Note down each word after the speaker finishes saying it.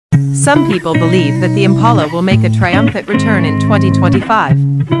Some people believe that the Impala will make a triumphant return in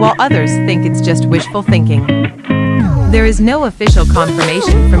 2025, while others think it's just wishful thinking. There is no official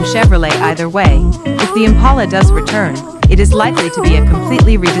confirmation from Chevrolet either way. If the Impala does return, it is likely to be a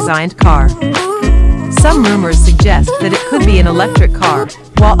completely redesigned car. Some rumors suggest that it could be an electric car,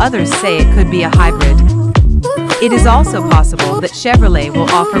 while others say it could be a hybrid. It is also possible that Chevrolet will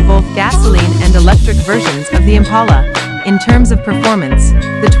offer both gasoline and electric versions of the Impala. In terms of performance,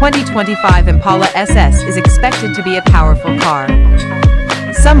 the 2025 Impala SS is expected to be a powerful car.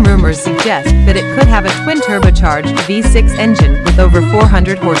 Some rumors suggest that it could have a twin-turbocharged V6 engine with over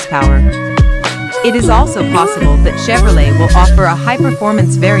 400 horsepower. It is also possible that Chevrolet will offer a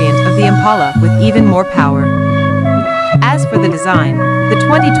high-performance variant of the Impala with even more power. As for the design, the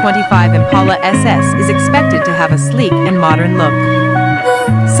 2025 Impala SS is expected to have a sleek and modern look.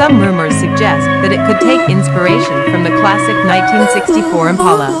 Some rumors suggest that it could take inspiration from the classic 1964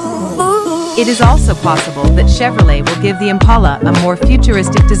 Impala. It is also possible that Chevrolet will give the Impala a more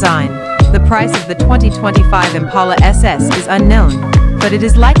futuristic design. The price of the 2025 Impala SS is unknown, but it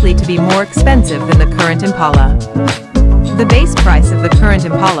is likely to be more expensive than the current Impala. The base price of the current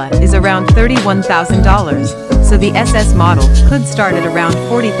Impala is around $31,000, so the SS model could start at around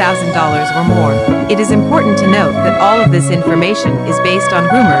 $40,000 or more. It is important to note that all of this information is based on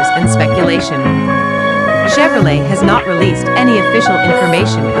rumors and speculation. Chevrolet has not released any official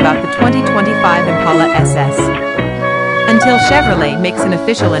information about the 2025 Impala SS. Until Chevrolet makes an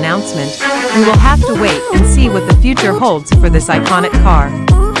official announcement, we will have to wait and see what the future holds for this iconic car.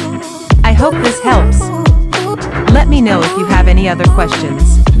 I hope this helps. Let me know if you have any other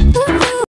questions.